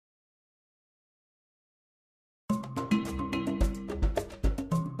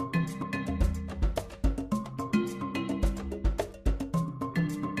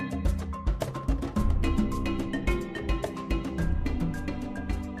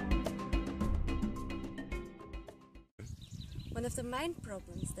One of the main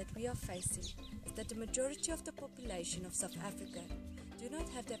problems that we are facing is that the majority of the population of South Africa do not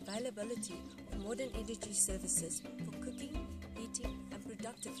have the availability of modern energy services for cooking, heating and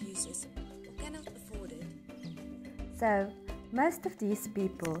productive uses, or cannot afford it. So, most of these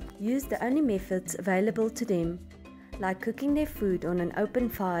people use the only methods available to them, like cooking their food on an open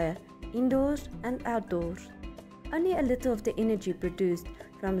fire, indoors and outdoors. Only a little of the energy produced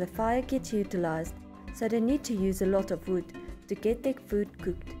from the fire gets utilized, so they need to use a lot of wood to get their food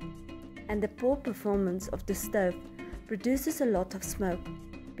cooked. And the poor performance of the stove produces a lot of smoke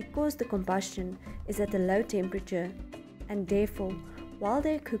because the combustion is at a low temperature, and therefore, while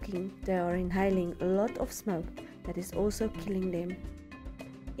they are cooking, they are inhaling a lot of smoke that is also killing them.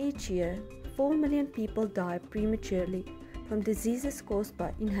 Each year, 4 million people die prematurely from diseases caused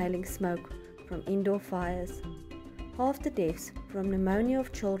by inhaling smoke from indoor fires. Half the deaths from pneumonia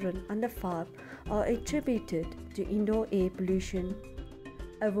of children under 5 are attributed to indoor air pollution.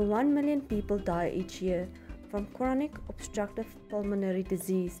 Over 1 million people die each year from chronic obstructive pulmonary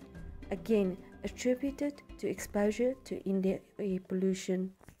disease, again attributed to exposure to indoor air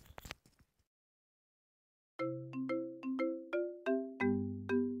pollution.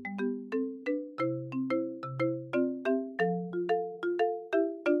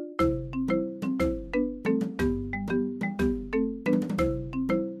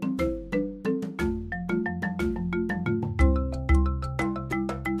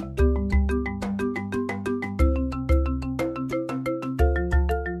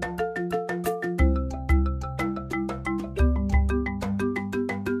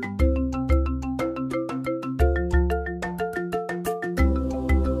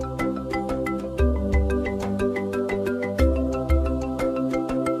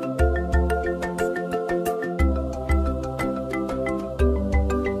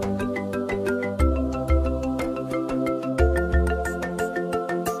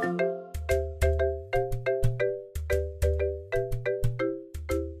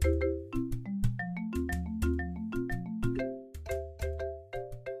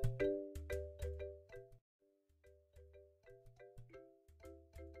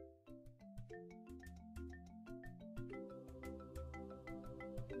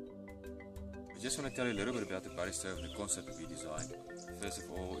 I just want to tell you a little bit about the Buddy stove and the concept that we designed. First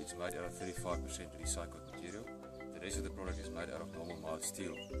of all, it's made out of 35% recycled material. The rest of the product is made out of normal mild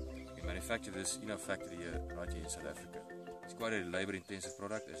steel. We manufacture this in our factory here, right here in South Africa. It's quite a labor-intensive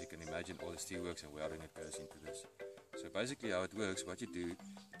product, as you can imagine. All the steelworks and welding that goes into this. So basically how it works, what you do, you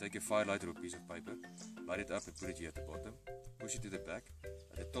take a firelighter or a piece of paper, light it up and put it here at the bottom, push it to the back.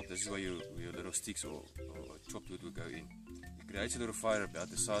 At the top, this is where your little sticks or chopped wood will go in. It creates a little fire about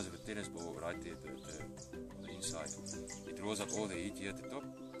the size of a tennis ball right there on the inside. It draws up all the heat here at the top.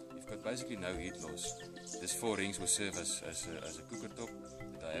 You've got basically no heat loss. These 4 rings will serve as a cooker top.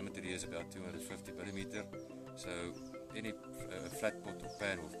 The diameter here is about 250 millimeter. So any flat pot or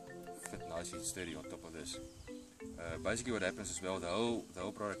pan will fit nicely and sturdy on top of this. Basically what happens as well, the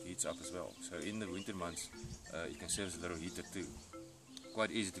whole product heats up as well. So in the winter months, you can serve as a little heater too.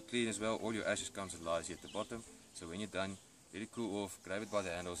 Quite easy to clean as well. All your ashes comes and lies here at the bottom. So when you're done, let it cool off, grab it by the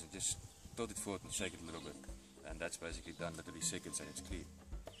handles and just tilt it forward and shake it a little bit. And that's basically done, literally seconds, and it's clean.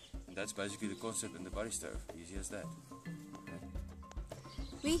 And that's basically the concept in the Buddy stove. Easy as that. Okay.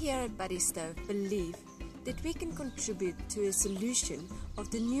 We here at Buddy Stove believe that we can contribute to a solution of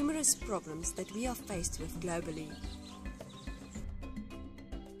the numerous problems that we are faced with globally.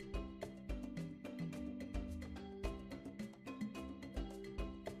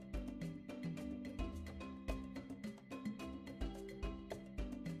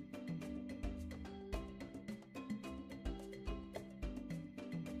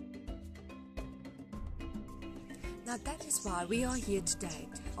 Now that is why we are here today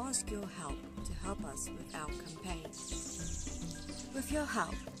to ask your help to help us with our campaign. With your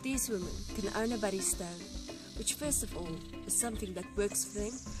help, these women can own a Buddy stove, which first of all is something that works for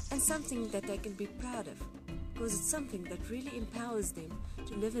them and something that they can be proud of, because it's something that really empowers them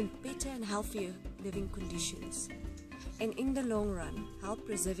to live in better and healthier living conditions, and in the long run help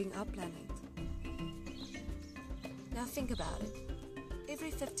preserving our planet. Now think about it.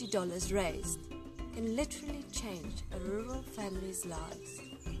 Every $50 raised can literally change a rural family's lives.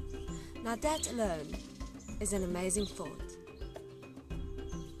 Now that alone is an amazing thought.